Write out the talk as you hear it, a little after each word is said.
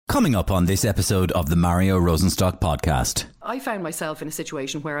Coming up on this episode of the Mario Rosenstock podcast. I found myself in a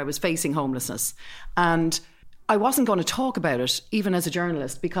situation where I was facing homelessness and I wasn't going to talk about it, even as a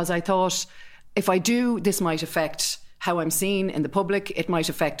journalist, because I thought if I do, this might affect how I'm seen in the public. It might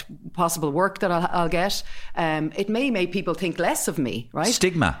affect possible work that I'll get. It may make people think less of me, right?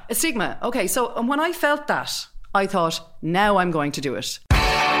 Stigma. A stigma. Okay, so when I felt that, I thought, now I'm going to do it.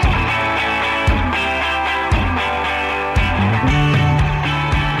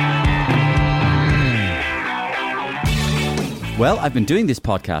 Well, I've been doing this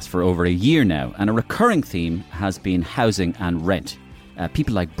podcast for over a year now, and a recurring theme has been housing and rent.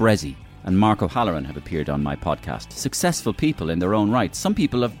 People like Brezzy and Mark O'Halloran have appeared on my podcast. Successful people in their own right. Some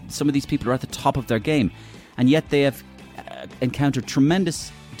of these people are at the top of their game, and yet they have encountered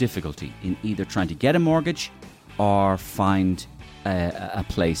tremendous difficulty in either trying to get a mortgage or find a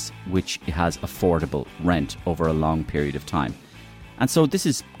place which has affordable rent over a long period of time. And so this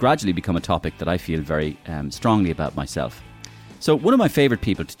has gradually become a topic that I feel very strongly about myself. So one of my favourite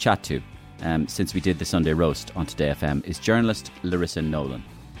people to chat to since we did the Sunday Roast on Today FM is journalist Larissa Nolan.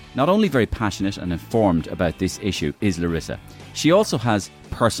 Not only very passionate and informed about this issue is Larissa, she also has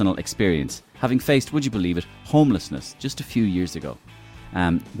personal experience, having faced, would you believe it, homelessness just a few years ago,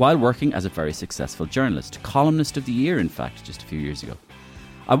 while working as a very successful journalist, columnist of the year, in fact, just a few years ago.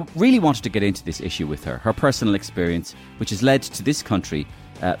 I really wanted to get into this issue with her personal experience, which has led to this country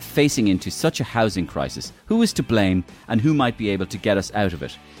facing into such a housing crisis. Who is to blame and who might be able to get us out of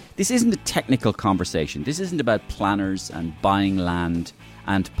it? This isn't a technical conversation. This isn't about planners and buying land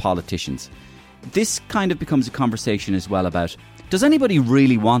and politicians. This kind of becomes a conversation as well about, does anybody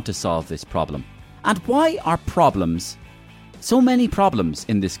really want to solve this problem? And why are problems, so many problems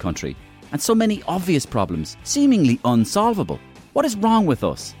in this country, and so many obvious problems, seemingly unsolvable? What is wrong with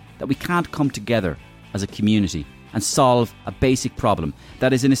us that we can't come together as a community and solve a basic problem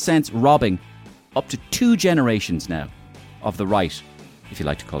that is in a sense robbing up to 2 generations now of the right, if you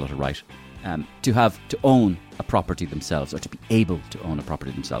like to call it a right, to own a property themselves, or to be able to own a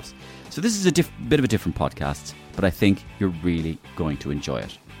property themselves. So this is a bit of a different podcast, but I think you're really going to enjoy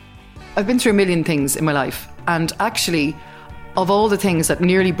it. I've been through a million things in my life, and actually, of all the things that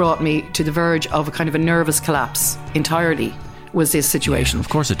nearly brought me to the verge of a kind of a nervous collapse entirely was this situation. Yeah, of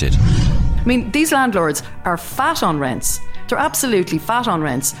course it did. I mean, these landlords are fat on rents. They're absolutely fat on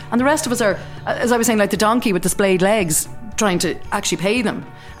rents. And the rest of us are, as I was saying, like the donkey with the splayed legs, trying to actually pay them.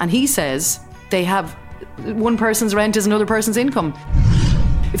 And he says they have one person's rent is another person's income.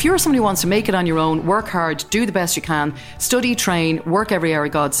 If you're somebody who wants to make it on your own, work hard, do the best you can, study, train, work every hour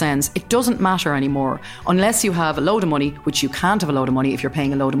God sends, it doesn't matter anymore. Unless you have a load of money, which you can't have a load of money if you're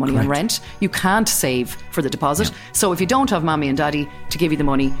paying a load of money on rent. You can't save for the deposit. Yeah. So if you don't have mommy and daddy to give you the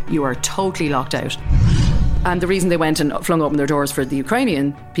money, you are totally locked out. And the reason they went and flung open their doors for the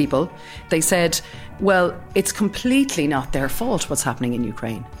Ukrainian people, they said, well, it's completely not their fault what's happening in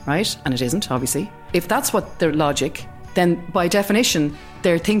Ukraine, right? And it isn't, obviously. If that's what their logic, then by definition,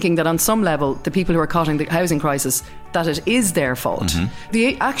 they're thinking that on some level, the people who are caught in the housing crisis, that it is their fault. Mm-hmm.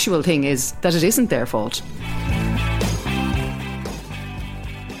 The actual thing is that it isn't their fault.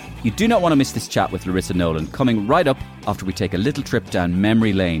 You do not want to miss this chat with Larissa Nolan, coming right up after we take a little trip down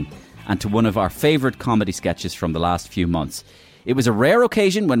memory lane and to one of our favourite comedy sketches from the last few months. It was a rare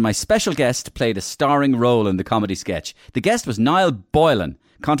occasion when my special guest played a starring role in the comedy sketch. The guest was Niall Boylan,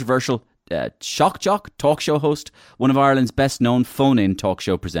 controversial shock jock, talk show host, one of Ireland's best known phone-in talk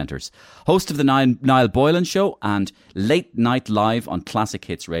show presenters, host of the Niall Boylan Show and Late Night Live on Classic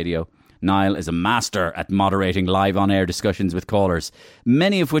Hits Radio. Niall is a master at moderating live on-air discussions with callers,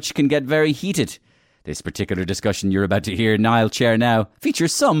 many of which can get very heated. This particular discussion you're about to hear Niall chair now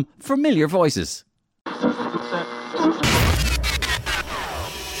features some familiar voices.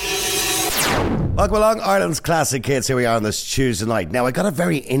 Welcome along, Ireland's Classic Hits. Here we are on this Tuesday night. Now, I got a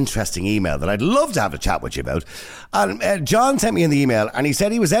very interesting email that I'd love to have a chat with you about. And John sent me in the email and he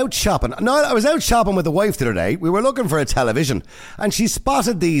said he was out shopping. No, I was out shopping with the wife the other day. We were looking for a television and she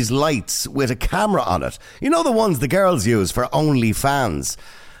spotted these lights with a camera on it. You know, the ones the girls use for OnlyFans.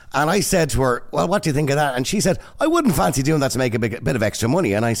 And I said to her, well, what do you think of that? And she said, I wouldn't fancy doing that to make a bit of extra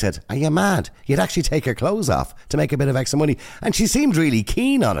money. And I said, are you mad? You'd actually take your clothes off to make a bit of extra money. And she seemed really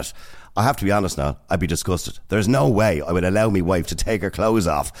keen on it. I have to be honest now, I'd be disgusted. There's no way I would allow my wife to take her clothes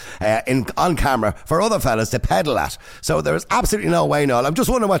off on camera for other fellas to peddle at. So there's absolutely no way, Noel. I'm just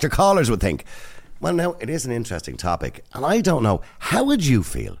wondering what your callers would think. Well, now, it is an interesting topic. And I don't know, how would you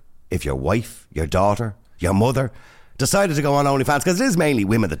feel if your wife, your daughter, your mother decided to go on OnlyFans? Because it is mainly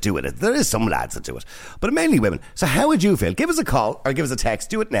women that do it. There is some lads that do it, but mainly women. So how would you feel? Give us a call or give us a text.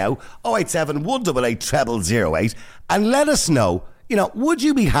 Do it now, 087 188 0008, and let us know would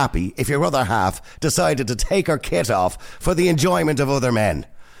you be happy if your other half decided to take her kit off for the enjoyment of other men?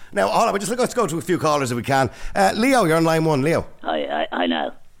 Now, let's go to a few callers if we can. Leo, you're on line 1. Leo. I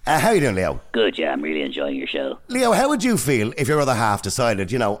know. How are you doing, Leo? Good, yeah, I'm really enjoying your show. Leo, how would you feel if your other half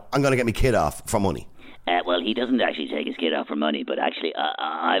decided, I'm going to get my kid off for money? Well, he doesn't actually take his kid off for money, but actually,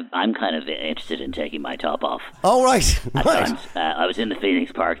 I'm kind of interested in taking my top off. Oh, right. At times, I was in the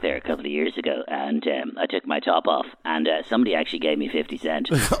Phoenix Park there a couple of years ago, and I took my top off, and somebody actually gave me 50 cents.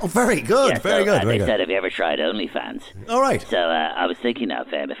 Oh, very good, very good. They said, have you ever tried OnlyFans? All right. So I was thinking of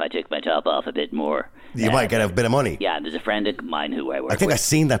if I took my top off a bit more... You might get a bit of money. Yeah, there's a friend of mine who I work with. I think I've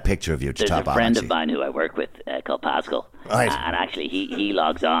seen that picture of you. There's a friend of mine who I work with called Pascal. Right. And actually, he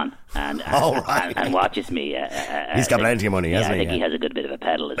logs on and watches me. He's got plenty of money, hasn't he? I think he has a good bit of a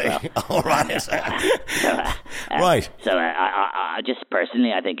pedal as well. All right. Right. So I just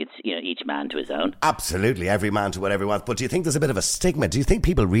personally, I think it's each man to his own. Absolutely, every man to whatever he wants. But do you think there's a bit of a stigma? Do you think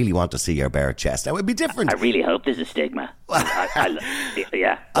people really want to see your bare chest? Now, it would be different. I really hope there's a stigma.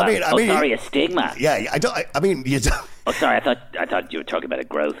 Yeah. Sorry, a stigma. Yeah, you don't. Oh, sorry. I thought you were talking about a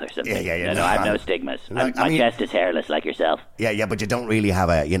growth or something. Yeah. No, I have no stigmas. My chest is hairless, like yourself. Yeah, but you don't really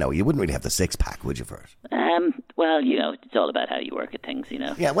have you wouldn't really have the six pack, would you, for it? Well, it's all about how you work at things,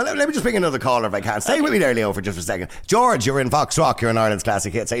 Yeah, well, let me just bring another caller if I can. Stay with me there, Leo, for just a second. George, you're in Fox Rock. You're in Ireland's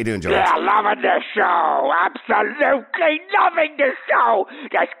Classic Hits. How you doing, George? Yeah, loving the show. Absolutely loving the show.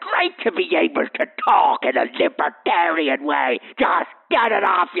 It's great to be able to talk in a libertarian way. Just get it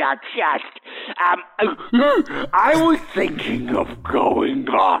off your chest. I was thinking of going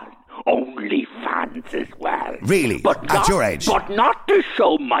on OnlyFans as well. Really? At your age? But not to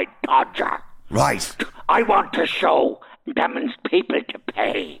show my dodger. Right. I want to show people to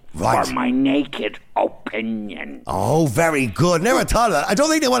pay for my naked opinion. Oh, very good. Never thought of that. I don't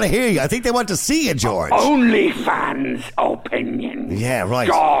think they want to hear you. I think they want to see you, George. OnlyFans opinion. Yeah, right.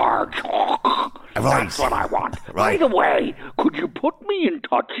 George. Right. That's what I want. Right. By the way, could you put me in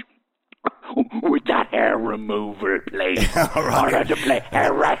touch with that hair removal place? Right. Or to play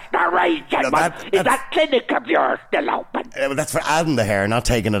hair restoration? Is that clinic of yours still open? That's for adding the hair, not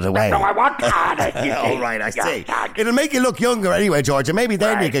taking it away. No, I want to add it. All right, I see. It'll make you look younger anyway, George, and maybe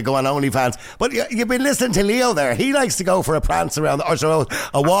then you could go on OnlyFans. But you've been listening to Leo there. He likes to go for a prance around,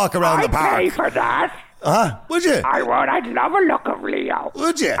 a walk around the park. I'd pay for that. Would you? I would. I'd love a look of Leo.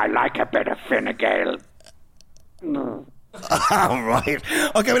 Would you? I like a bit of Fine Gael. All right.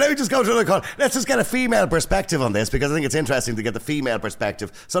 Okay, well, let me just go to the call. Let's just get a female perspective on this, because I think it's interesting to get the female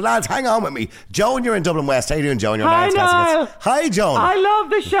perspective. So, lads, hang on with me. Joan, you're in Dublin West. How you doing, Joan? Hi, Niall. Hi, Joan. I love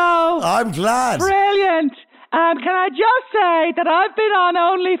the show. I'm glad. Brilliant. And can I just say that I've been on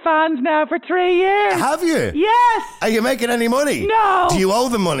OnlyFans now for 3 years. Have you? Yes. Are you making any money? No. Do you owe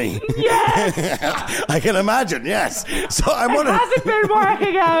them money? Yes. I can imagine, yes. So I'm wondering, it hasn't been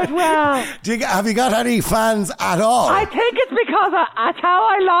working out well. Have you got any fans at all? I think it's because that's how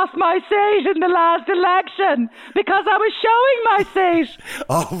I lost my seat in the last election, because I was showing my seat.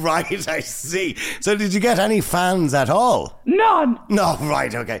 Oh, right, I see. So did you get any fans at all? None. No,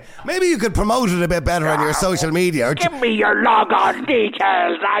 right, okay. Maybe you could promote it a bit better on your social media. Give me your log-on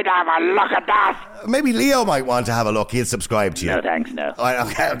details. I'd have a look at that. Maybe Leo might want to have a look. He'll subscribe to you. No, thanks, no.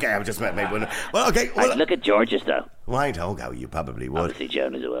 Okay, I'm just maybe. Well, okay. Well, look at George's, though. Right, okay, you probably would. Obviously,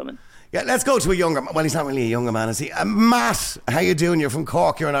 Joan is a woman. Yeah, let's go to a younger man. Well, he's not really a younger man, is he? Matt, how you doing? You're from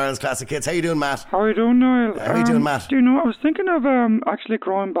Cork. You're in Ireland's Classic Hits. How you doing, Matt? How you doing, Niall? How you doing, Matt? Do you know, I was thinking of actually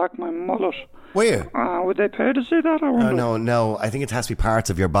growing back my mullet. Were you? Would they pay to see that? I wonder. No. I think it has to be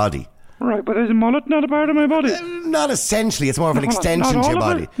parts of your body. Right, but is a mullet not a part of my body? Not essentially. It's more of an extension to your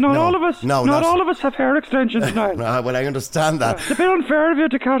body. Not all of us. No, not all of us have hair extensions now. Well, I understand that. It's a bit unfair of you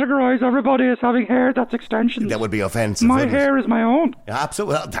to categorise everybody as having hair that's extensions. That would be offensive. My hair is my own.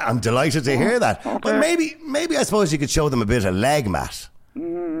 Absolutely. Well, I'm delighted to hear that. Okay. But maybe I suppose you could show them a bit of leg, Matt.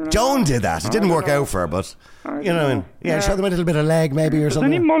 Joan did that. It didn't work out for her, but show them a little bit of leg maybe or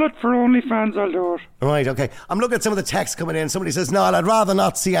something. Any mullet for OnlyFans, I'll do it. Right, okay. I'm looking at some of the texts coming in. Somebody says, no, I'd rather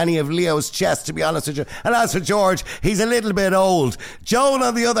not see any of Leo's chest, to be honest with you. And as for George, he's a little bit old. Joan,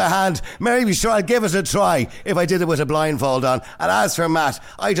 on the other hand, maybe sure I'd give it a try if I did it with a blindfold on. And as for Matt,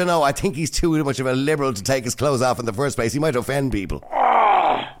 I don't know. I think he's too much of a liberal to take his clothes off in the first place. He might offend people.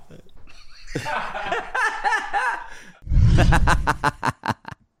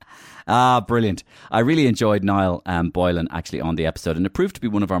 Brilliant. I really enjoyed Niall Boylan actually on the episode, and it proved to be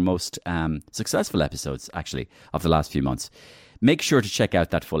one of our most successful episodes actually of the last few months, Make sure to check out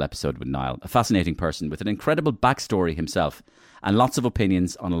that full episode with Niall, a fascinating person with an incredible backstory himself and lots of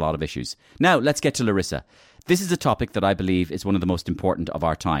opinions on a lot of issues. Now, let's get to Larissa. This is a topic that I believe is one of the most important of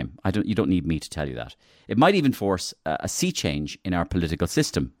our time. You don't need me to tell you that. It might even force a sea change in our political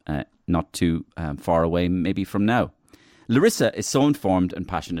system, not too far away maybe from now. Larissa is so informed and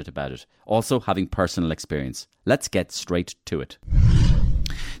passionate about it, also having personal experience. Let's get straight to it.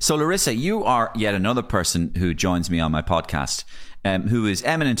 So, Larissa, you are yet another person who joins me on my podcast, who is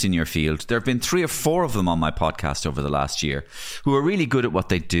eminent in your field. There have been 3 or 4 of them on my podcast over the last year who are really good at what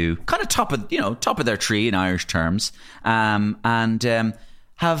they do, kind of top of their tree in Irish terms, and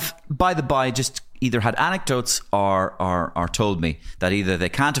have, by the by, just either had anecdotes or told me that either they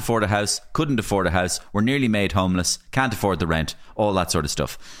can't afford a house, couldn't afford a house, were nearly made homeless, can't afford the rent, all that sort of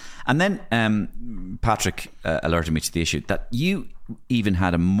stuff. And then Patrick alerted me to the issue that you even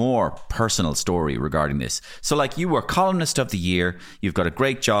had a more personal story regarding this. So, like, you were columnist of the year, you've got a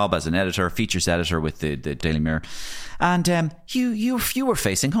great job as an editor, features editor with the Daily Mirror, and you were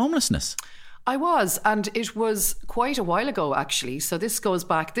facing homelessness. I was, and it was quite a while ago, actually. So this goes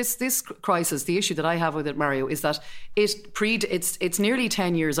back. This crisis, the issue that I have with it, Mario, is that it's nearly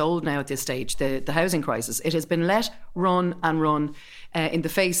 10 years old now at this stage. The housing crisis. It has been let run and run in the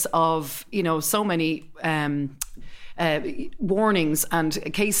face of so many warnings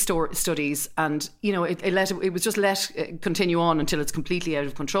and case studies, and it was just let continue on until it's completely out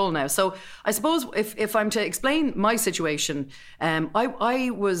of control now. So I suppose if I'm to explain my situation,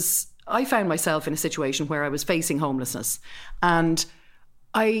 I found myself in a situation where I was facing homelessness, and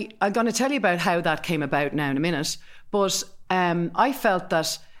I'm going to tell you about how that came about now in a minute. But I felt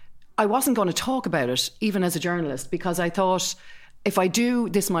that I wasn't going to talk about it, even as a journalist, because I thought if I do,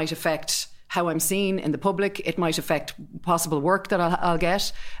 this might affect how I'm seen in the public. It might affect possible work that I'll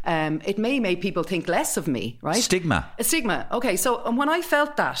get. It may make people think less of me, right? A stigma. Okay, so when I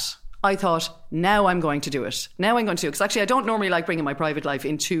felt that, I thought, now I'm going to do it. Now I'm going to do it. Because actually, I don't normally like bringing my private life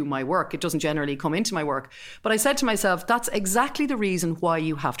into my work. It doesn't generally come into my work. But I said to myself, that's exactly the reason why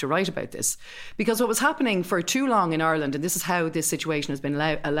you have to write about this. Because what was happening for too long in Ireland, and this is how this situation has been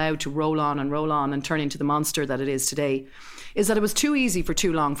allowed to roll on and turn into the monster that it is today, is that it was too easy for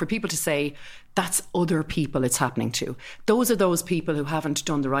too long for people to say, that's other people it's happening to. Those are those people who haven't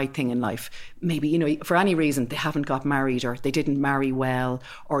done the right thing in life. Maybe, for any reason, they haven't got married, or they didn't marry well,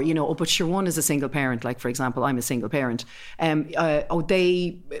 or, but sure, one is a single parent. Like, for example, I'm a single parent.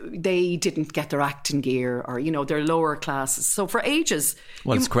 They didn't get their act in gear, or, they're lower classes. So for ages...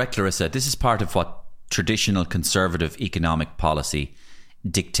 Well, it's correct, Larissa. This is part of what traditional conservative economic policy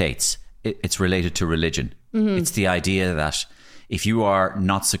dictates. It's related to religion. Mm-hmm. It's the idea that if you are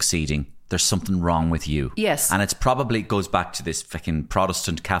not succeeding, there's something wrong with you. Yes. And it's probably goes back to this fucking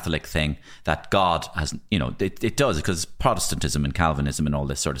Protestant Catholic thing that God has, it does, because Protestantism and Calvinism and all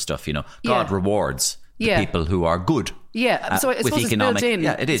this sort of stuff, God rewards the people who are good. Yeah, so I suppose it's built in.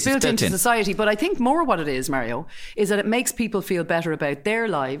 Yeah, it is. It's built into society. But I think more what it is, Mario, is that it makes people feel better about their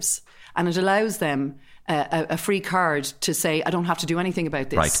lives, and it allows them a free card to say, I don't have to do anything about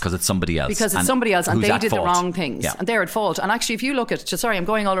this. Right, because it's somebody else. Because it's somebody else, and they did the wrong things. Yeah. And they're at fault. And actually, if you look at... Sorry, I'm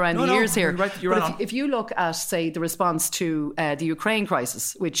going all around the years here. If you look at, say, the response to the Ukraine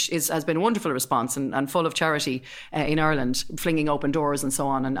crisis, which has been a wonderful response and full of charity in Ireland, flinging open doors and so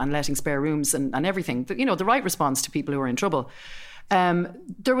on, and letting spare rooms and everything. The right response to people who are in trouble.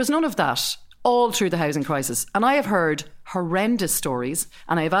 There was none of that all through the housing crisis. And I have heard horrendous stories,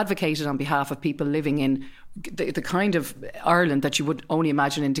 and I have advocated on behalf of people living in the kind of Ireland that you would only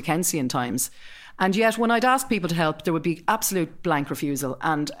imagine in Dickensian times. And yet when I'd ask people to help, there would be absolute blank refusal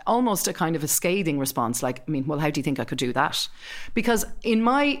and almost a kind of a scathing response, like, well, how do you think I could do that? Because in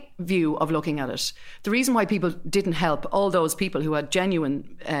my view of looking at it, the reason why people didn't help all those people who had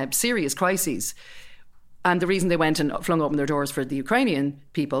genuine, serious crises, and the reason they went and flung open their doors for the Ukrainian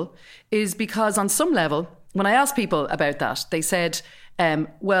people, is because on some level, when I asked people about that, they said,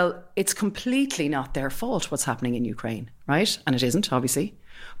 well, it's completely not their fault what's happening in Ukraine, right? And it isn't, obviously.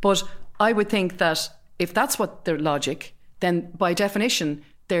 But I would think that if that's what their logic, then by definition,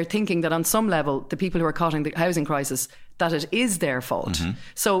 they're thinking that on some level, the people who are caught in the housing crisis, that it is their fault. Mm-hmm.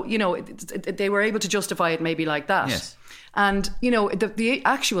 So, they were able to justify it maybe like that. Yes. And, the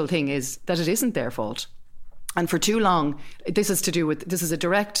actual thing is that it isn't their fault. And for too long, this is a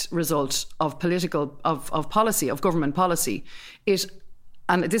direct result of policy, of government policy.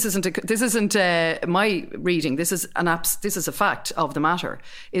 and this isn't my reading. This is a fact of the matter.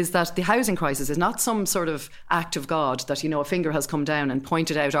 Is that the housing crisis is not some sort of act of God that a finger has come down and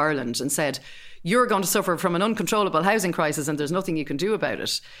pointed out Ireland and said, you're going to suffer from an uncontrollable housing crisis and there's nothing you can do about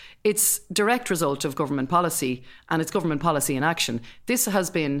it. It's direct result of government policy, and it's government policy in action. This has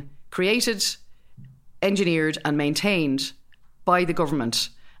been created, engineered and maintained by the government,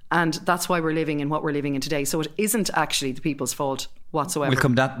 and that's why we're living in what we're living in today. So it isn't actually the people's fault whatsoever. We'll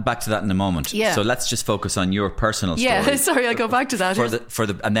come back to that in a moment. Yeah. So let's just focus on your personal story. Yeah, sorry, I'll go back to that.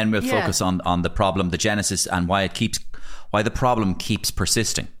 And then we'll focus on the problem, the genesis, and why the problem keeps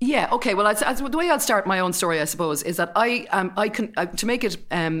persisting. Yeah, okay. Well, the way I'd start my own story, I suppose, is that to make it,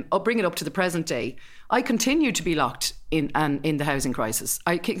 I'll bring it up to the present day. I continue to be locked in the housing crisis.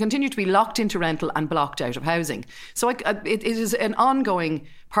 I continue to be locked into rental and blocked out of housing. So it is an ongoing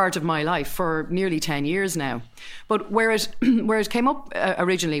part of my life for nearly 10 years now. But where it came up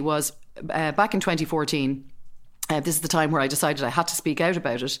originally was back in 2014. This is the time where I decided I had to speak out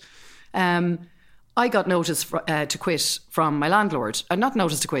about it. I got notice to quit from my landlord. Not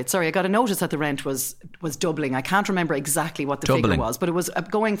notice to quit, sorry. I got a notice that the rent was doubling. I can't remember exactly what the figure was, but it was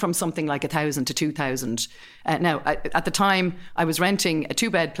going from something like 1,000 to 2,000. Now, at the time, I was renting a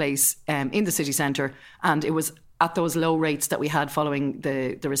 2-bed place in the city centre, and it was at those low rates that we had following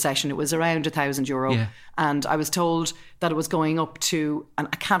the recession. It was around €1,000. Yeah. And I was told that it was going up to, and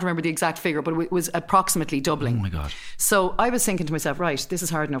I can't remember the exact figure, but it was approximately doubling. Oh my God. So I was thinking to myself, right, this is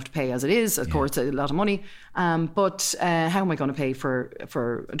hard enough to pay as it is. Of course, a lot of money. But how am I going to pay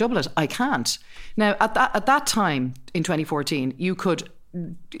for double it? I can't. Now, at that time in 2014, you could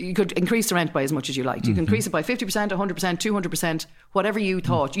increase the rent by as much as you liked. You could increase it by 50%, 100%, 200%, whatever you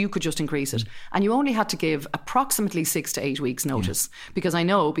thought, you could just increase it. And you only had to give approximately 6 to 8 weeks notice. Because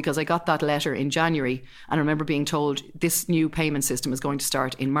I got that letter in January, and I remember being told this new payment system is going to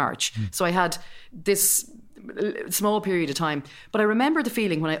start in March. So I had this small period of time. But I remember the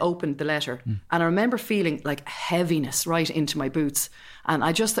feeling when I opened the letter, and I remember feeling like heaviness right into my boots. And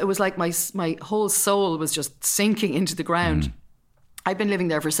it was like my whole soul was just sinking into the ground. I'd been living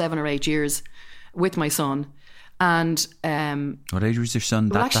there for 7 or 8 years with my son. And what age was your son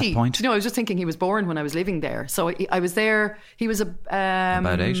at that point? I was just thinking he was born when I was living there. So I was there. He was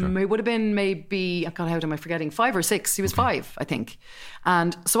about 8. Or? It would have been maybe, how am I forgetting? 5 or 6. He was 5, I think.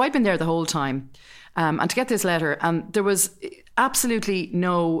 And so I'd been there the whole time. And to get this letter, and there was absolutely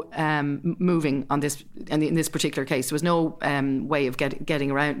no moving on this. And in this particular case, there was no way of getting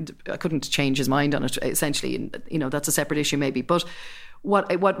around. I couldn't change his mind on it. Essentially, that's a separate issue, maybe. But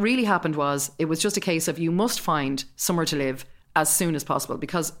what really happened was it was just a case of you must find somewhere to live as soon as possible,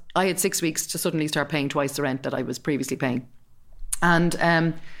 because I had 6 weeks to suddenly start paying twice the rent that I was previously paying,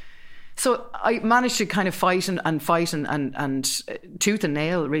 and. So I managed to kind of fight and tooth and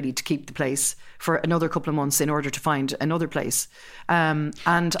nail really to keep the place for another couple of months in order to find another place. And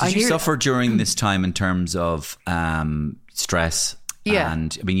did you suffer during this time in terms of stress? Yeah.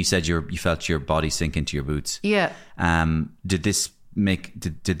 And I mean, you said you felt your body sink into your boots. Yeah. Did this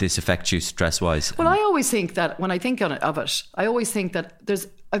affect you stress wise? Well, I always think that when I think of it, I always think that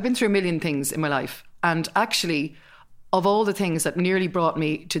I've been through a million things in my life, and actually, of all the things that nearly brought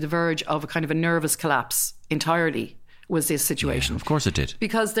me to the verge of a kind of a nervous collapse entirely was this situation. Yeah, of course it did.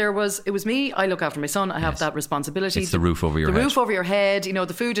 Because it was me, I look after my son, I have that responsibility. It's the roof over your head. The roof over your head,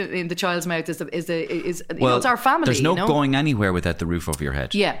 the food in the child's mouth is it's our family. There's no going anywhere without the roof over your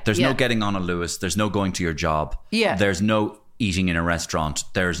head. Yeah. There's no getting on a Lewis, there's no going to your job. Yeah. There's no eating in a restaurant.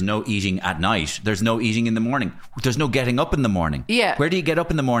 There's no eating at night. There's no eating in the morning. There's no getting up in the morning. Yeah. Where do you get up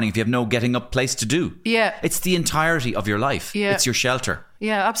in the morning if you have no getting up place to do? Yeah. It's the entirety of your life. Yeah. It's your shelter.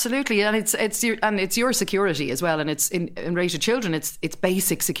 Yeah, absolutely. And it's your security as well. And it's in relation to children, it's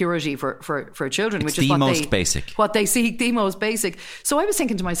basic security for children, which is what they seek, the most basic. So I was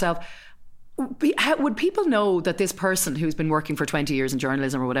thinking to myself, would people know that this person who's been working for 20 years in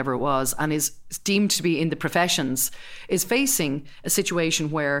journalism or whatever it was and is deemed to be in the professions is facing a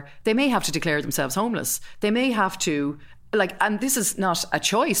situation where they may have to declare themselves homeless? They may have to, and this is not a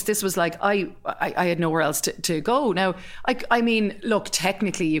choice. This was like, I had nowhere else to go. Now, I mean, look,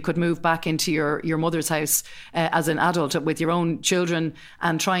 technically you could move back into your mother's house as an adult with your own children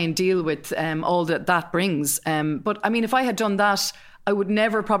and try and deal with all that brings. But I mean, if I had done that, I would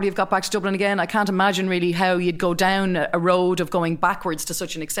never probably have got back to Dublin again. I can't imagine really how you'd go down a road of going backwards to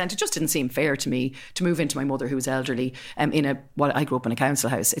such an extent. It just didn't seem fair to me to move into my mother, who was elderly, I grew up in a council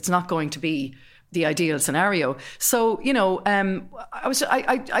house. It's not going to be the ideal scenario. So, it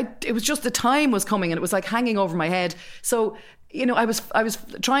was just the time was coming and it was like hanging over my head. So, I was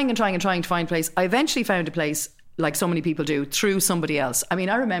trying to find a place. I eventually found a place like so many people do, through somebody else. I mean,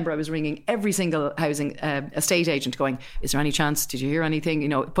 I remember I was ringing every single housing estate agent going, is there any chance? Did you hear anything? You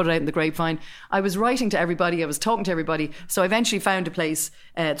know, put it out in the grapevine. I was writing to everybody. I was talking to everybody. So I eventually found a place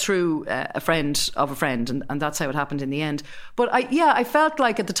through a friend of a friend. And that's how it happened in the end. But I felt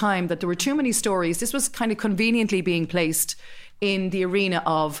like at the time that there were too many stories. This was kind of conveniently being placed in the arena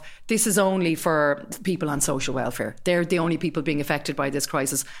of this is only for people on social welfare. They're the only people being affected by this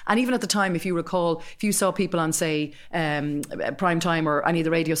crisis. And even at the time, if you recall, if you saw people on, say, prime time or any of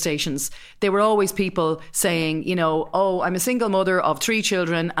the radio stations, there were always people saying, you know, oh, I'm a single mother of 3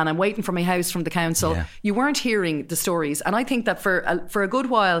 children and I'm waiting for my house from the council. Yeah. You weren't hearing the stories. And I think that for a good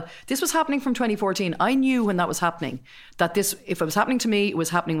while, this was happening from 2014. I knew when that was happening, that this, if it was happening to me, it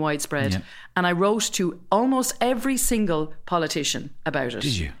was happening widespread. Yeah. And I wrote to almost every single politician about it.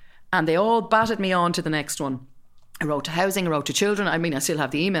 Did you? And they all batted me on to the next one. I wrote to housing, I wrote to children. I mean, I still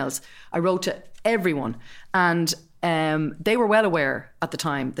have the emails. I wrote to everyone. And they were well aware at the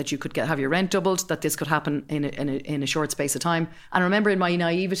time that you could have your rent doubled, that this could happen in a short space of time. And I remember in my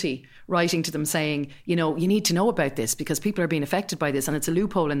naivety writing to them saying, you know, you need to know about this because people are being affected by this and it's a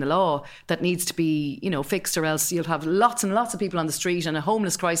loophole in the law that needs to be, you know, fixed, or else you'll have lots and lots of people on the street and a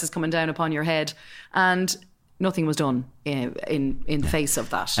homeless crisis coming down upon your head. And nothing was done in the face of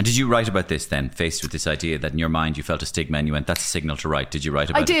that. And did you write about this then, faced with this idea that in your mind you felt a stigma and you went, that's a signal to write? Did you write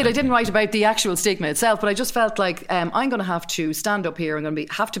about it? I did. Then? I didn't write about the actual stigma itself, but I just felt like I'm going to have to stand up here. I'm going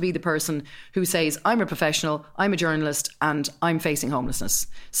to have to be the person who says, I'm a professional, I'm a journalist, and I'm facing homelessness.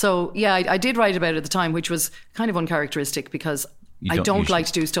 So, yeah, I did write about it at the time, which was kind of uncharacteristic because I don't like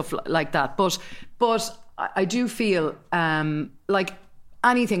to do stuff like that. But I do feel like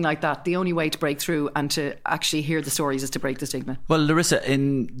anything like that, the only way to break through and to actually hear the stories is to break the stigma. Well, Larissa,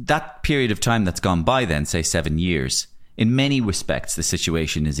 in that period of time that's gone by then, say 7 years, in many respects the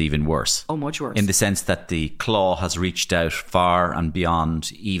situation is even worse. Oh, much worse. In the sense that the claw has reached out far and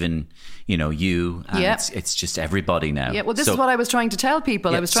beyond even, you know, you, and it's just everybody now. Yeah, well, this is what I was trying to tell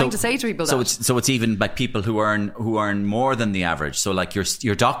people. I was trying to say to people that. So it's even like people who earn more than the average. So like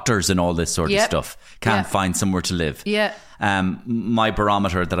your doctors and all this sort of stuff can't find somewhere to live. Yeah. My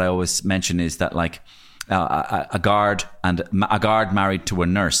barometer that I always mention is that like a guard married to a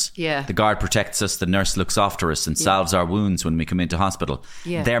nurse. Yeah. The guard protects us, the nurse looks after us and salves our wounds when we come into hospital.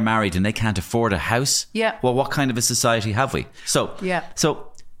 Yeah. They're married and they can't afford a house. Yeah. Well, what kind of a society have we? So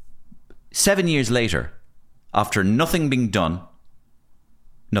 7 years later, after nothing being done,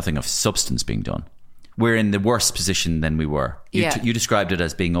 nothing of substance being done, we're in the worse position than we were. You described it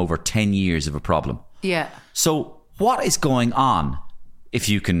as being over 10 years of a problem. Yeah. So what is going on, if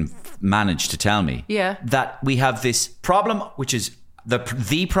you can manage to tell me, that we have this problem, which is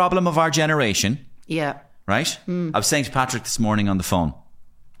the problem of our generation. Yeah. Right? I was saying to Patrick this morning on the phone,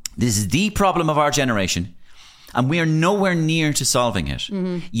 this is the problem of our generation, and we are nowhere near to solving it.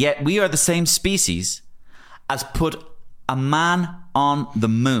 Mm-hmm. Yet we are the same species as put a man on the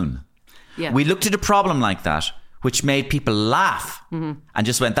moon. Yeah. We looked at a problem like that, which made people laugh and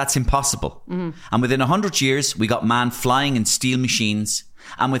just went, that's impossible. Mm-hmm. And within 100 years, we got man flying in steel machines.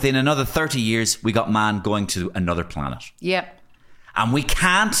 And within another 30 years, we got man going to another planet. Yep. And we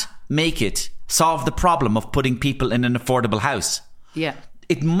can't make it solve the problem of putting people in an affordable house. Yeah.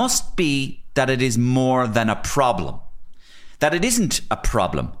 It must be that it is more than a problem. That it isn't a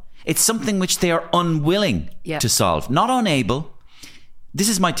problem. It's something which they are unwilling to solve, not unable. This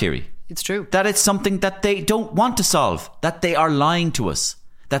is my theory. It's true. That it's something that they don't want to solve, that they are lying to us,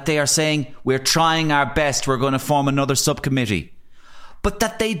 that they are saying, we're trying our best, we're going to form another subcommittee, but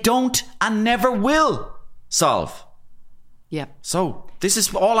that they don't and never will solve. Yeah. So this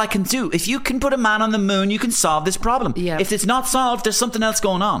is all I can do. If you can put a man on the moon, you can solve this problem. Yeah. If it's not solved, there's something else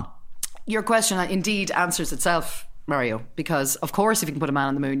going on. Your question indeed answers itself, Mario, because of course if you can put a man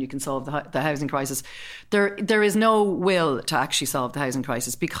on the moon you can solve the housing crisis. There is no will to actually solve the housing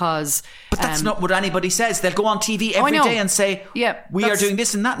crisis because... But that's not what anybody says. They'll go on TV every day and say, we are doing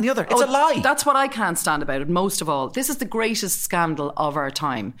this and that and the other. It's a lie. That's what I can't stand about it most of all. This is the greatest scandal of our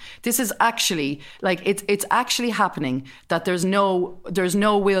time. This is actually, like, it's actually happening that there's no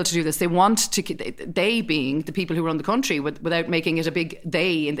will to do this. They want to, they being the people who run the country without making it a big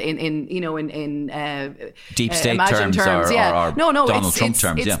they in deep state terms or Donald Trump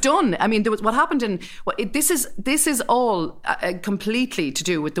terms. It's done. I mean, what happened in... This is all completely to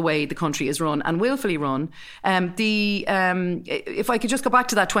do with the way the country is run and willfully run. If I could just go back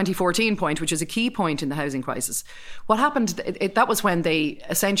to that 2014 point, which is a key point in the housing crisis, what happened? That was when they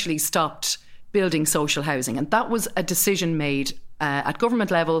essentially stopped building social housing. And that was a decision made at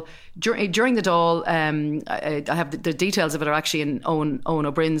government level during the Dáil. I have the details of it are actually in Owen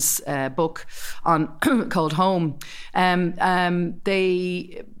O'Brien's book on called Home.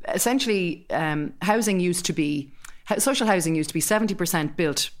 They essentially social housing used to be 70%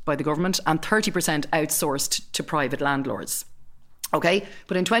 built by the government and 30% outsourced to private landlords. Okay,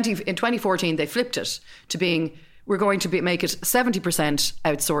 but in 2014 they flipped it to being, we're going to make it 70%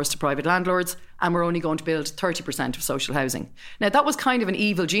 outsourced to private landlords and we're only going to build 30% of social housing. Now, that was kind of an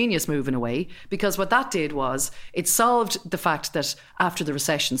evil genius move in a way, because what that did was it solved the fact that after the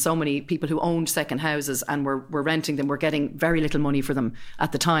recession, so many people who owned second houses and were renting them were getting very little money for them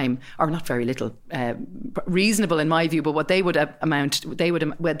at the time, or not very little, reasonable in my view, but what they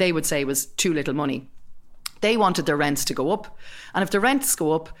would say was too little money. They wanted their rents to go up. And if the rents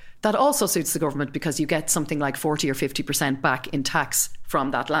go up, that also suits the government because you get something like 40 or 50% back in tax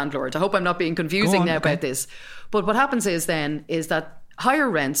from that landlord. I hope I'm not being confusing about this. But what happens is that higher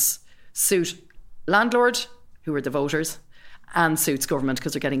rents suit landlord, who are the voters, and suits government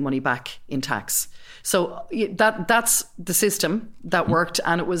because they're getting money back in tax. So that's the system that worked,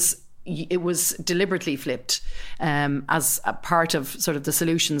 and it was deliberately flipped as a part of sort of the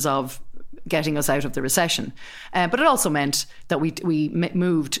solutions of getting us out of the recession. But it also meant that we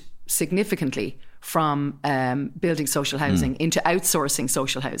moved significantly from building social housing into outsourcing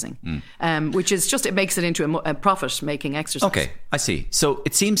social housing, which is just, it makes it into a profit-making exercise. Okay, I see. So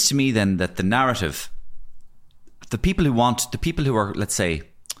it seems to me then that the narrative, the people who are, let's say,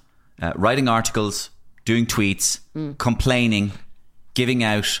 writing articles, doing tweets, complaining, giving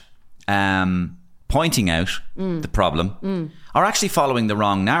out, pointing out the problem, are actually following the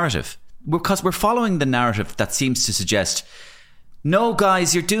wrong narrative. Because we're following the narrative that seems to suggest, no,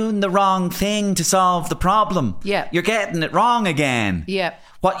 guys, you're doing the wrong thing to solve the problem. Yeah. You're getting it wrong again. Yeah.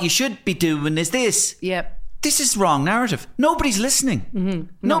 What you should be doing is this. Yeah. This is wrong narrative. Nobody's listening.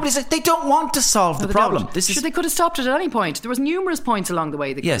 No. They don't want to solve the problem. They could have stopped it at any point. There was numerous points along the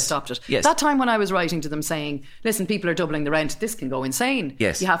way they could have stopped it. Yes. That time when I was writing to them saying, listen, people are doubling the rent, this can go insane.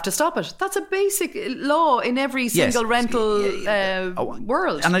 Yes. You have to stop it. That's a basic law in every single rental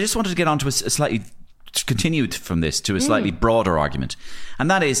world. And I just wanted to get on to a slightly, continued from this to a slightly broader argument. And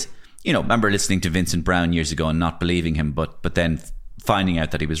that is, remember listening to Vincent Brown years ago and not believing him, but then finding out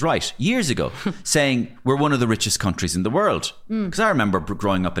that he was right years ago, saying we're one of the richest countries in the world. Because I remember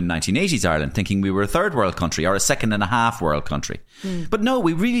growing up in 1980s Ireland thinking we were a third world country or a second and a half world country. But no,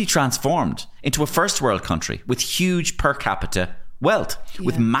 we really transformed into a first world country with huge per capita wealth,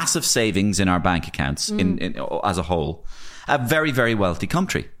 with massive savings in our bank accounts in as a whole. A very, very wealthy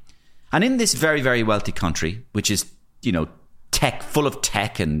country. And in this very, very wealthy country, which is, tech, full of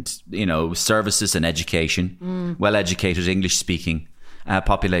tech and, services and education, well-educated, English-speaking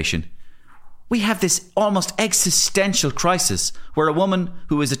population, we have this almost existential crisis where a woman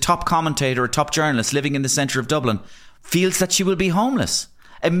who is a top commentator, a top journalist living in the centre of Dublin feels that she will be homeless.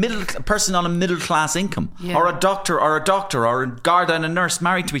 A person on a middle-class income, or a doctor, or a Garda and a nurse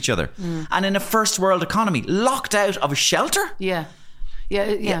married to each other. And in a first-world economy, locked out of a shelter? Yeah.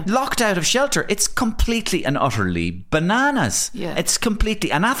 Locked out of shelter. It's completely and utterly bananas. Yeah. It's completely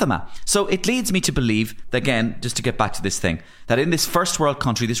anathema. So it leads me to believe, again, just to get back to this thing, that in this first world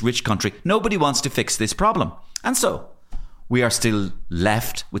country, this rich country, nobody wants to fix this problem. And so we are still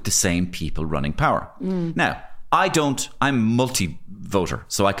left with the same people running power. Now, I'm multi-voter,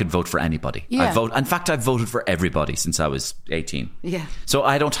 so I could vote for anybody. In fact, I've voted for everybody since I was 18. Yeah. So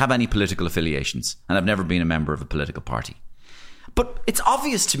I don't have any political affiliations, and I've never been a member of a political party. But it's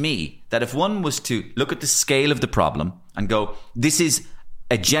obvious to me that if one was to look at the scale of the problem and go, this is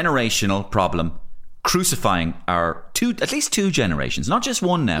a generational problem crucifying at least two generations, not just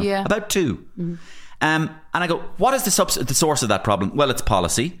one now, about two. And I go, what is the source of that problem? Well, it's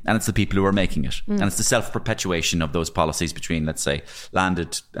policy, and it's the people who are making it. And it's the self-perpetuation of those policies between, let's say,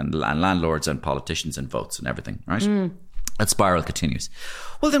 landlords and politicians and votes and everything, right? That spiral continues.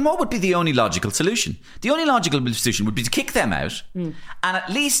 Well, then what would be the only logical solution? The only logical solution would be to kick them out and at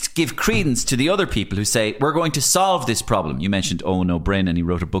least give credence to the other people who say, we're going to solve this problem. You mentioned Owen O'Brien, and he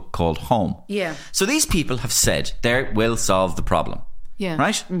wrote a book called Home. Yeah. So these people have said they will solve the problem. Yeah.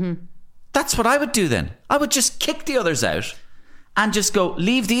 Right? That's what I would do then. I would just kick the others out and just go,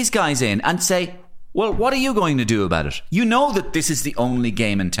 leave these guys in and say, well, what are you going to do about it? You know that this is the only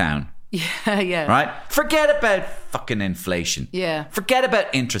game in town. Yeah. Right? Forget about fucking inflation. Yeah. Forget about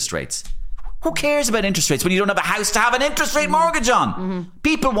interest rates. Who cares about interest rates when you don't have a house to have an interest rate mortgage on?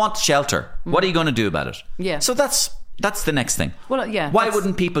 People want shelter. What are you going to do about it? Yeah. So that's the next thing. Well, yeah. Why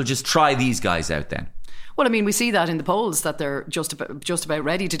wouldn't people just try these guys out then? Well, I mean, we see that in the polls that they're just about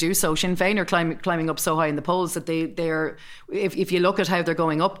ready to do so. Sinn Féin are climbing up so high in the polls that they're if you look at how they're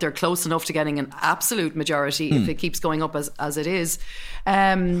going up, they're close enough to getting an absolute majority if it keeps going up as it is.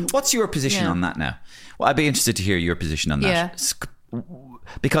 What's your position on that now? Well, I'd be interested to hear your position on that. Yeah.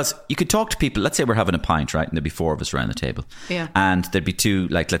 Because you could talk to people, let's say we're having a pint, right? And there'd be 4 of us around the table. Yeah. And there'd be 2,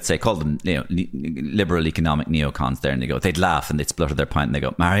 like, let's say, call them, liberal economic neocons there. And they'd laugh and they'd splutter their pint and they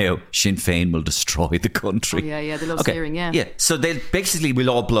go, Mario, Sinn Féin will destroy the country. Oh, yeah, they love steering, yeah. Yeah, so we'll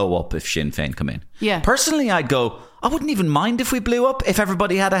all blow up if Sinn Féin come in. Yeah. Personally, I'd go, I wouldn't even mind if we blew up if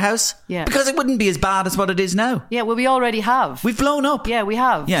everybody had a house. Yeah. Because it wouldn't be as bad as what it is now. Yeah, well, we already have. We've blown up. Yeah, we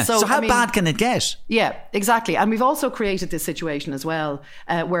have. Yeah. So how bad can it get? Yeah, exactly. And we've also created this situation as well,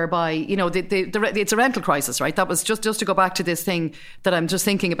 whereby, it's a rental crisis, right? That was just to go back to this thing that I'm just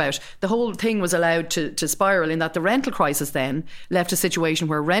thinking about. The whole thing was allowed to spiral in that the rental crisis then left a situation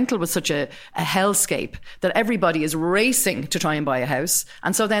where rental was such a hellscape that everybody is racing to try and buy a house.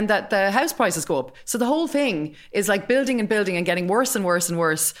 And so then that the house prices go up. So the whole thing is like building and building and getting worse and worse and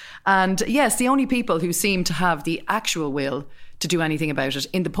worse. And yes, the only people who seem to have the actual will to do anything about it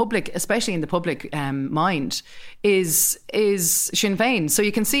in the public, especially in the public mind, is Sinn Féin. So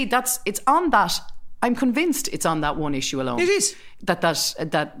you can see it's on that. I'm convinced it's on that one issue alone. It is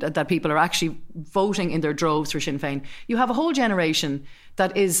that people are actually voting in their droves for Sinn Féin. You have a whole generation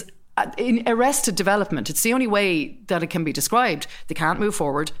that is in arrested development. It's the only way that it can be described. They can't move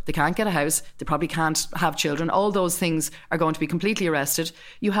forward. They can't get a house. They probably can't have children. All those things are going to be completely arrested.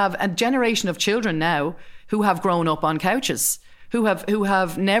 You have a generation of children now who have grown up on couches, who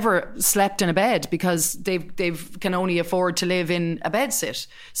have never slept in a bed because they can only afford to live in a bedsit.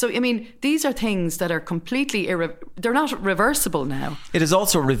 So I mean, these are things that are completely they're not reversible now. It has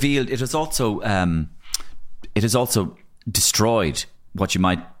also revealed. It has also destroyed what you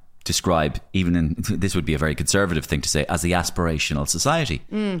might describe, even in this would be a very conservative thing to say, as the aspirational society.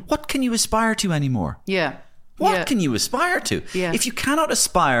 What can you aspire to anymore? Yeah. What can you aspire to? Yeah. If you cannot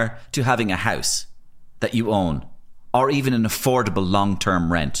aspire to having a house that you own, or even an affordable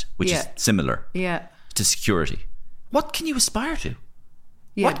long-term rent, which is similar to security, what can you aspire to?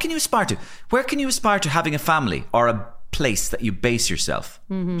 Yeah. What can you aspire to? Where can you aspire to having a family or a place that you base yourself?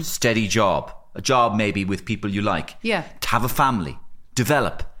 Mm-hmm. Steady job, a job maybe with people you like. Yeah. To have a family,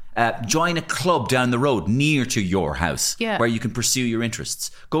 develop. Join a club down the road near to your house where you can pursue your interests.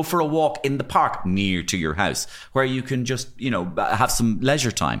 Go for a walk in the park near to your house where you can just, have some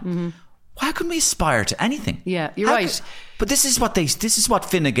leisure time. Mm-hmm. How can we aspire to anything? Yeah, you're right. But this is what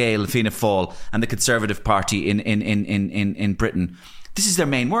Fine Gael, Fianna Fáil and the Conservative Party in Britain, this is their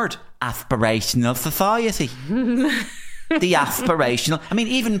main word. Aspirational society. The aspirational. I mean,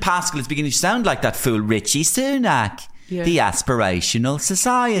 even Pascal is beginning to sound like that fool Richie Sunak. Yeah. The aspirational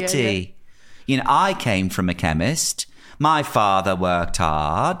society. Yeah. I came from a chemist. My father worked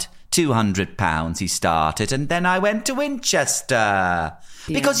hard. £200 he started, and then I went to Winchester.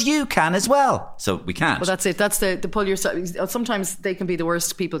 Because you can as well. So we can't. Well, that's it. That's the pull yourself. Sometimes they can be the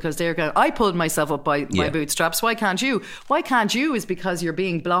worst people because they're going, I pulled myself up by my bootstraps. Why can't you? Why can't you is because you're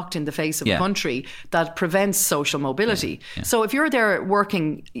being blocked in the face of a country that prevents social mobility. Yeah. So if you're there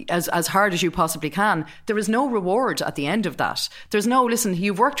working as hard as you possibly can, there is no reward at the end of that. There's no, listen,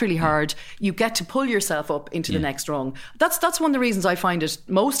 you've worked really hard. You get to pull yourself up into the next rung. That's one of the reasons I find it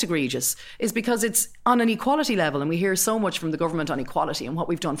most egregious, is because it's on an equality level, and we hear so much from the government on equality and what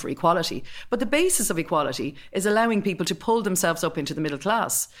we've done for equality. But the basis of equality is allowing people to pull themselves up into the middle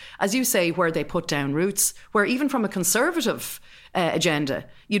class. As you say, where they put down roots, where even from a conservative agenda,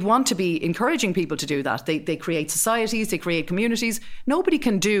 you'd want to be encouraging people to do that. They create societies, they create communities. Nobody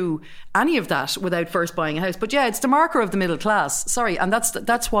can do any of that without first buying a house. But it's the marker of the middle class. Sorry, and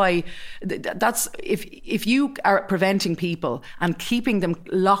that's why if you are preventing people and keeping them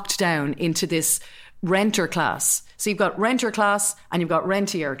locked down into this renter class. So you've got renter class and you've got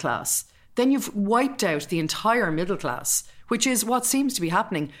rentier class. Then you've wiped out the entire middle class, which is what seems to be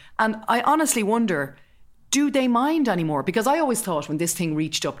happening. And I honestly wonder, do they mind anymore? Because I always thought when this thing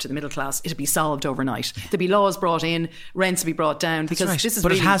reached up to the middle class, it'd be solved overnight. There'd be laws brought in, rents would be brought down. Because this is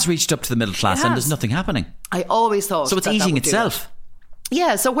But it has reached up to the middle class and there's nothing happening. I always thought so. It's eating itself.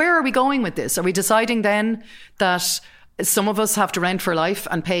 Yeah. So where are we going with this? Are we deciding then that some of us have to rent for life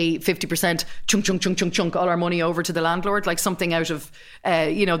and pay 50% chunk all our money over to the landlord, like something out of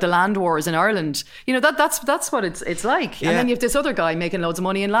the land wars in Ireland? That's what it's like. And then you have this other guy making loads of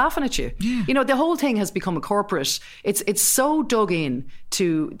money and laughing at you. The whole thing has become a corporate. It's so dug in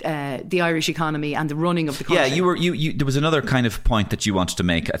to the Irish economy and the running of the country. You there was another kind of point that you wanted to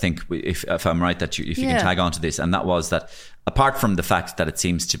make, I think, if I'm right, that if you can tag on to this, and that was that apart from the fact that it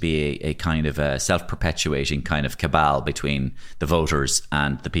seems to be a kind of a self-perpetuating kind of cabal between the voters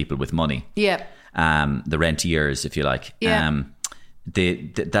and the people with money. Yeah. The rentiers, if you like. Yeah.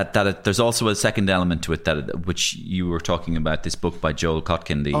 There's also a second element to it that which you were talking about, this book by Joel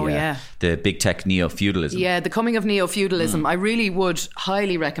Kotkin, the big tech neo-feudalism. Yeah, The Coming of Neo-Feudalism. I really would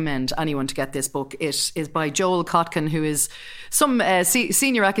highly recommend anyone to get this book. It is by Joel Kotkin, who is some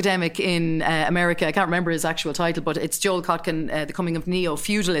senior academic in America. I can't remember his actual title, but it's Joel Kotkin, The Coming of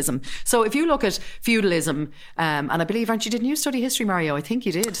Neo-Feudalism. So if you look at feudalism, and I believe, didn't you study history, Mario? I think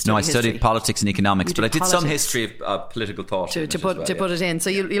you did. No, I studied politics and economics, but I did some politics. history of political thought. To put it in. So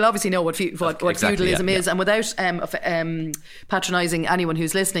you'll obviously know what feudalism is. And without patronising anyone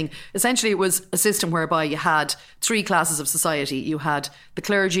who's listening, essentially it was a system whereby you had three classes of society. You had the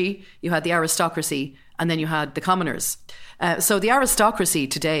clergy, you had the aristocracy, and then you had the commoners. So the aristocracy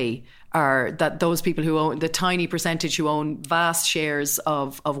today are those people who own the tiny percentage who own vast shares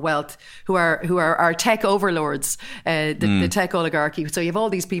of wealth, who are our tech overlords, the tech oligarchy. So you have all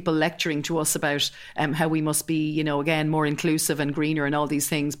these people lecturing to us about how we must be, again, more inclusive and greener and all these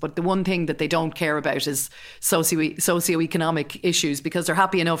things. But the one thing that they don't care about is socioeconomic issues, because they're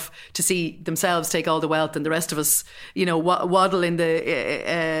happy enough to see themselves take all the wealth and the rest of us, waddle in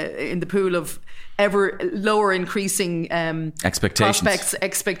the pool of ever lower increasing prospects,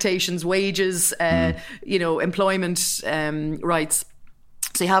 expectations, wages, employment rights.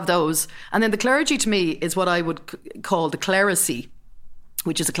 So you have those. And then the clergy, to me, is what I would call the clerisy,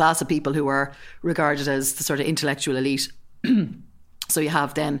 which is a class of people who are regarded as the sort of intellectual elite. So you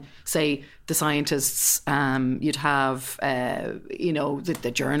have then, say, the scientists, you'd have,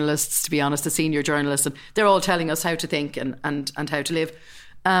 the journalists, to be honest, the senior journalists, and they're all telling us how to think and how to live.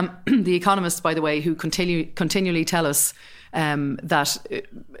 The economists, by the way, who continually tell us that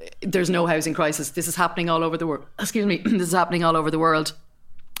there's no housing crisis. This is happening all over the world. Excuse me. This is happening all over the world.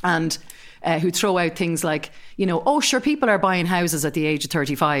 And who throw out things like, sure, people are buying houses at the age of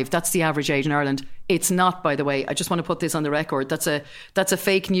 35. That's the average age in Ireland. It's not, by the way. I just want to put this on the record. That's a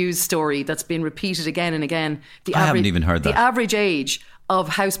fake news story that's been repeated again and again. I haven't even heard that. The average age of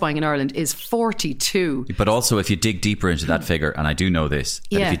house buying in Ireland is 42. But also, if you dig deeper into that figure, and I do know this,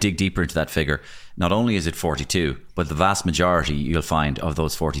 that if you dig deeper into that figure, not only is it 42, but the vast majority you'll find of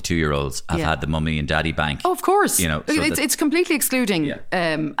those 42-year-olds have had the mummy and daddy bank. Oh, of course. It's completely excluding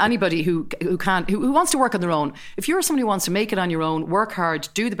anybody who wants to work on their own. If you're somebody who wants to make it on your own, work hard,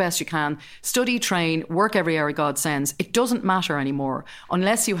 do the best you can, study, train, work every hour God sends, it doesn't matter anymore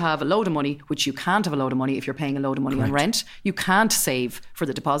unless you have a load of money, which you can't have a load of money if you're paying a load of money on rent. You can't save for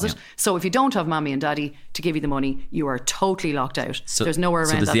the deposit. Yeah. So if you don't have mommy and daddy to give you the money, you are totally locked out. So there's nowhere around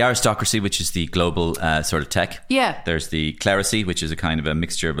that. So there's the aristocracy, which is the global sort of tech. Yeah. There's the clerisy, which is a kind of a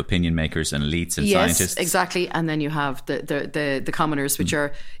mixture of opinion makers and elites and scientists. Yes, exactly. And then you have the commoners, which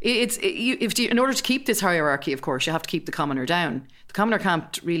are in order to keep this hierarchy, of course, you have to keep the commoner down. The commoner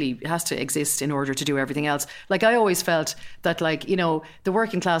has to exist in order to do everything else. Like, I always felt that, the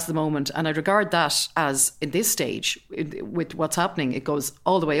working class at the moment, and I regard that as, in this stage, with what's happening, it goes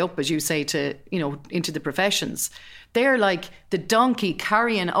all the way up, as you say, to, into the professions. They're like the donkey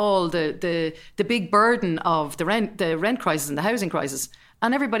carrying all the big burden of the rent crisis and the housing crisis.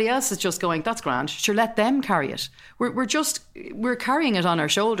 And everybody else is just going, that's grand, sure, let them carry it. We're carrying it on our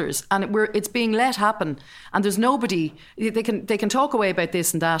shoulders, and it's being let happen. And there's nobody, they can talk away about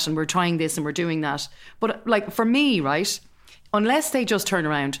this and that, and we're trying this and we're doing that. But for me, right, unless they just turn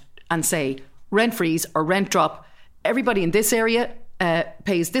around and say rent freeze or rent drop, everybody in this area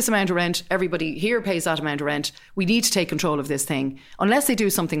pays this amount of rent, everybody here pays that amount of rent, we need to take control of this thing. Unless they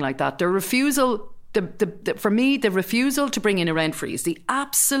do something like that, their refusal, for me, the refusal to bring in a rent freeze, the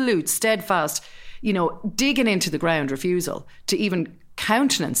absolute steadfast, digging into the ground refusal to even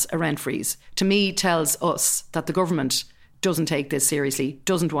countenance a rent freeze, to me tells us that the government doesn't take this seriously,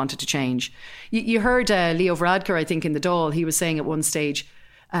 doesn't want it to change. You heard Leo Varadkar, I think, in the Dáil, he was saying at one stage,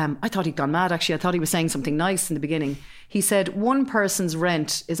 I thought he'd gone mad, actually. I thought he was saying something nice in the beginning. He said, one person's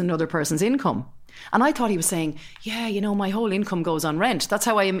rent is another person's income. And I thought he was saying, my whole income goes on rent. That's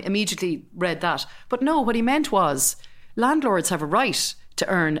how I immediately read that. But no, what he meant was landlords have a right to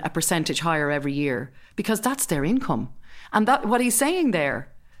earn a percentage higher every year because that's their income. And that what he's saying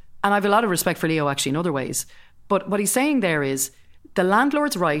there, and I have a lot of respect for Leo actually in other ways, but what he's saying there is the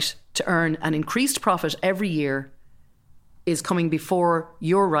landlord's right to earn an increased profit every year is coming before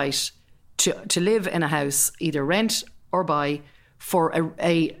your right to live in a house, either rent or buy, for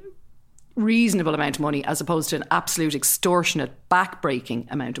a reasonable amount of money, as opposed to an absolute extortionate, back-breaking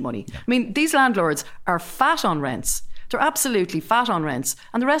amount of money. Yeah. I mean, these landlords are fat on rents. They're absolutely fat on rents.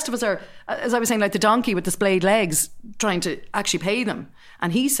 And the rest of us are, as I was saying, like the donkey with the splayed legs trying to actually pay them.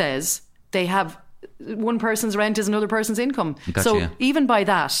 And he says they have one person's rent is another person's income. Gotcha, so yeah. even by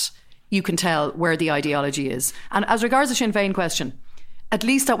that, you can tell where the ideology is. And as regards the Sinn Féin question, at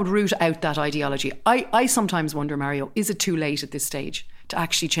least that would root out that ideology. I sometimes wonder, Mario, is it too late at this stage to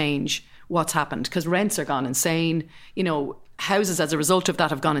actually change what's happened? Because rents are gone insane. You know, houses as a result of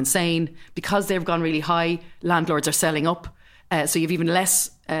that have gone insane. Because they've gone really high, landlords are selling up. So you've even less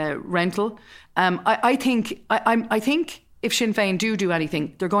rental. I think if Sinn Féin do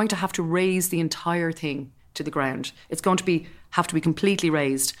anything, they're going to have to raise the entire thing to the ground. It's going to have to be completely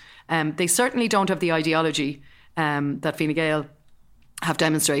raised. They certainly don't have the ideology that Fine Gael have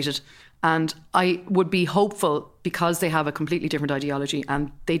demonstrated. And I would be hopeful because they have a completely different ideology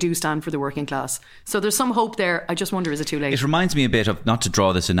and they do stand for the working class. So there's some hope there. I just wonder, is it too late? It reminds me a bit of, not to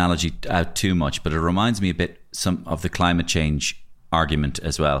draw this analogy out too much, but it reminds me a bit some of the climate change argument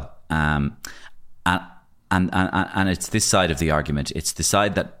as well. And it's this side of the argument. It's the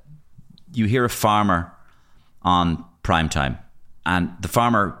side that you hear a farmer on prime time, and the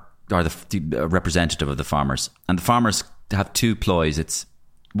farmer, or the representative of the farmers, and the farmers have two ploys.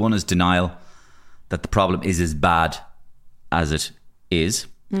 One is denial that the problem is as bad as it is.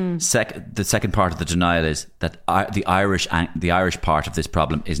 The second part of the denial is that the Irish part of this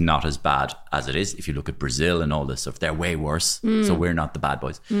problem is not as bad as it is. If you look at Brazil and all this stuff, they're way worse. So we're not the bad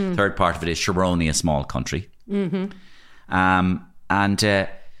boys. Third part of it is sure, we're only a small country. So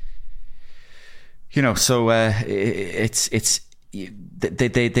it's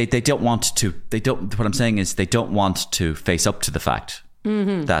they don't want to. They don't. What I'm saying is they don't want to face up to the fact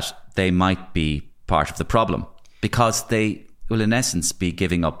that they might be part of the problem, because they will in essence be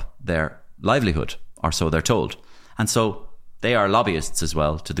giving up their livelihood, or so they're told. And so they are lobbyists as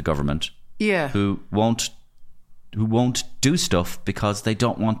well to the government, who won't do stuff because they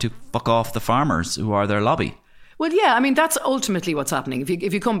don't want to fuck off the farmers who are their lobby. Well, yeah, I mean, that's ultimately what's happening.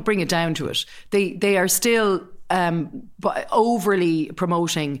 If you come bring it down to it, they are still overly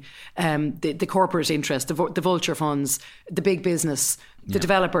promoting the corporate interest, the vulture funds, the big business, the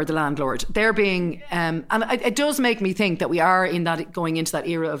developer, the landlord. They're being, and it does make me think that we are going into that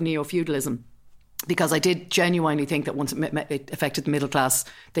era of neo-feudalism. Because I did genuinely think that once it affected the middle class,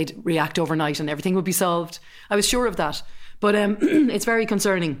 they'd react overnight and everything would be solved. I was sure of that. But it's very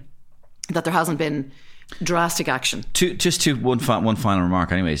concerning that there hasn't been drastic action. One final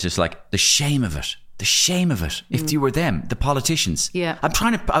remark anyway. It's just like the shame of it. The shame of it. If you were them, the politicians. Yeah.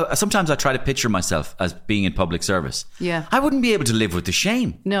 Sometimes I try to picture myself as being in public service. Yeah. I wouldn't be able to live with the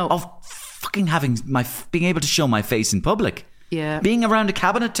shame. No. Of fucking being able to show my face in public. Yeah. Being around a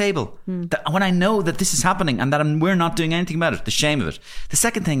cabinet table. When I know that this is happening and that we're not doing anything about it. The shame of it. The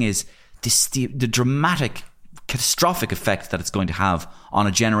second thing is the dramatic, catastrophic effect that it's going to have on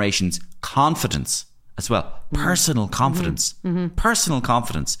a generation's confidence as well. Personal confidence. Personal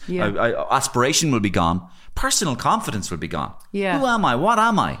confidence. Yeah. Aspiration will be gone. Personal confidence will be gone. Yeah. Who am I? What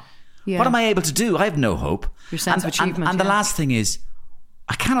am I? Yeah. What am I able to do? I have no hope. Your sense of achievement. And the last thing is,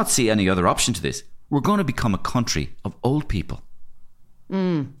 I cannot see any other option to this. We're going to become a country of old people.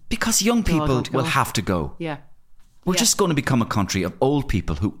 Because young people will have to go. Yeah. We're just going to become a country of old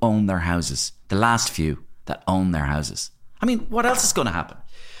people who own their houses. The last few that own their houses. I mean, what else is going to happen?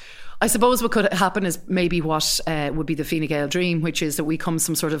 I suppose what could happen is maybe what would be the Fine Gael dream, which is that we become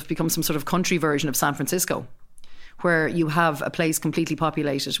some sort of country version of San Francisco, where you have a place completely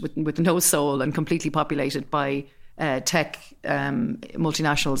populated with no soul and completely populated by tech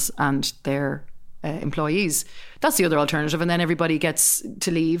multinationals and their employees. That's the other alternative, and then everybody gets to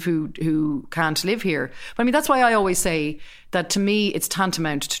leave who can't live here. But I mean, that's why I always say that to me it's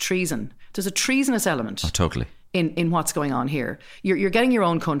tantamount to treason. There's a treasonous element. Oh, totally. In what's going on here. You're getting your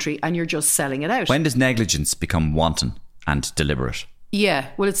own country and you're just selling it out. When does negligence become wanton and deliberate? Yeah,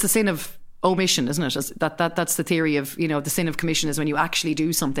 well, it's the sin of omission, isn't it? That's the theory of, the sin of commission is when you actually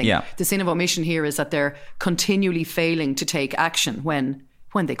do something. Yeah. The sin of omission here is that they're continually failing to take action when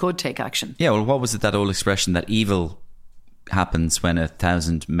they could take action. Yeah, well, what was it, that old expression that evil happens when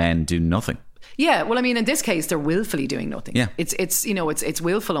 1,000 men do nothing? Yeah, well, I mean, in this case, they're willfully doing nothing. Yeah. It's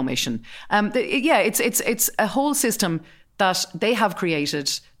willful omission. It's a whole system that they have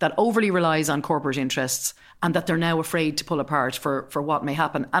created that overly relies on corporate interests and that they're now afraid to pull apart for what may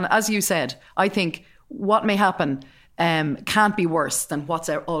happen. And as you said, I think what may happen can't be worse than what's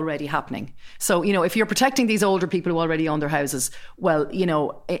already happening. So, if you're protecting these older people who already own their houses, well,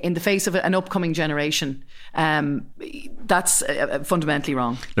 in the face of an upcoming generation, that's fundamentally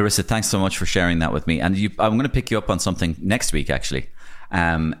wrong. Larissa, thanks so much for sharing that with me. And I'm going to pick you up on something next week, actually.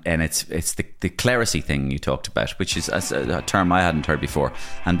 And it's the clerisy thing you talked about, which is a term I hadn't heard before.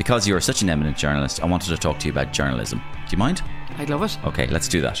 And because you're such an eminent journalist, I wanted to talk to you about journalism. Do you mind? I'd love it. Okay, let's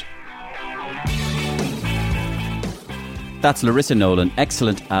do that. That's Larissa Nolan,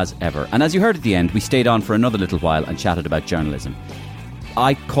 excellent as ever. And as you heard at the end, we stayed on for another little while and chatted about journalism.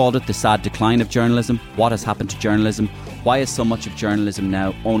 I called it the sad decline of journalism. What has happened to journalism? Why is so much of journalism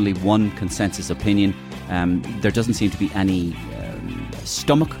now only one consensus opinion? There doesn't seem to be any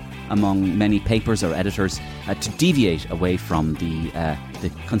stomach among many papers or editors to deviate away from the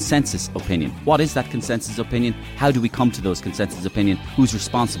consensus opinion. What is that consensus opinion? How do we come to those consensus opinions? Who's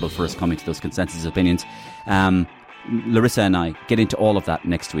responsible for us coming to those consensus opinions? Larissa and I get into all of that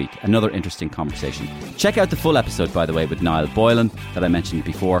next week. Another interesting conversation. Check out the full episode, by the way, with Niall Boylan that I mentioned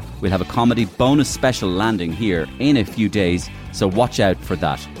before. We'll have a comedy bonus special landing here in a few days, so watch out for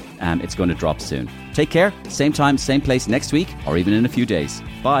that. It's going to drop soon. Take care. Same time, same place next week, or even in a few days.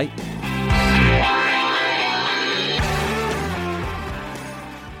 Bye.